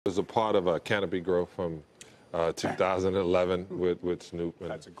Was a part of a canopy growth from 2011 with Snoop.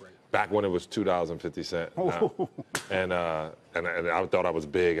 And that's a great. Back when it was $2.50. And I thought I was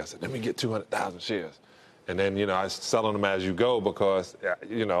big. I said, let me get 200,000 shares. And then, you know, I was selling them as you go because,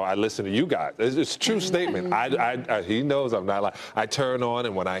 you know, I listen to you guys. It's a true statement. He knows I'm not like, I turn on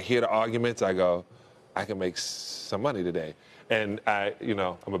and when I hear the arguments, I go, I can make some money today. And you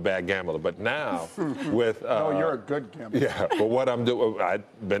know, I'm a bad gambler, but now with no, you're a good gambler. Yeah, but what I'm doing, I've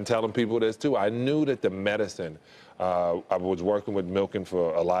been telling people this too. I knew that the medicine. I was working with Milken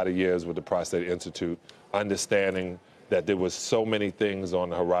for a lot of years with the Prostate Institute, understanding that there was so many things on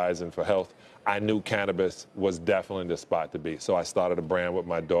the horizon for health. I knew cannabis was definitely the spot to be. So I started a brand with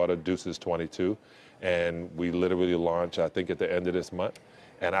my daughter, Deuces 22, and we literally launched, I think, at the end of this month.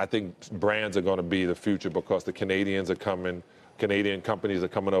 And I think brands are going to be the future because the Canadians are coming. Canadian companies are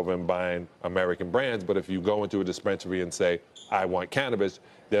coming over and buying American brands, but if you go into a dispensary and say, I want cannabis,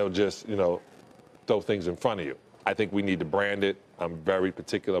 they'll just, you know, throw things in front of you. I think we need to brand it. I'm very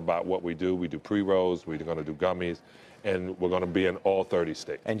particular about what we do. We do pre-rolls, we're going to do gummies, and we're going to be in all 30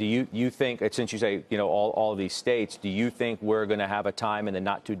 states. And do you think, since you say, you know, all of these states, do you think we're going to have a time in the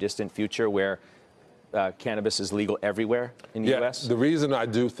not too distant future where cannabis is legal everywhere in the U.S.? The reason I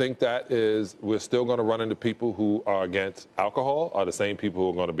do think that is we're still going to run into people who are against alcohol, are the same people who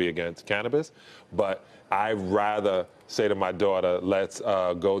are going to be against cannabis. But I'd rather say to my daughter, let's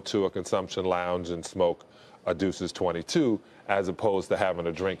go to a consumption lounge and smoke a Deuces 22, as opposed to having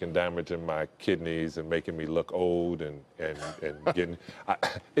a drink and damaging my kidneys and making me look old and getting.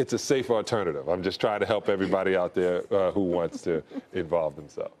 It's a safer alternative. I'm just trying to help everybody out there who wants to involve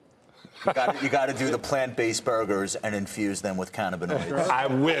themselves. You got to do the plant-based burgers and infuse them with cannabinoids. I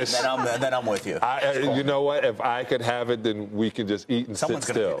wish. Then I'm with you. You know what? If I could have it, then we can just eat and sit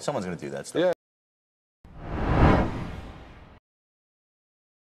still. Someone's going to do that stuff. Yeah.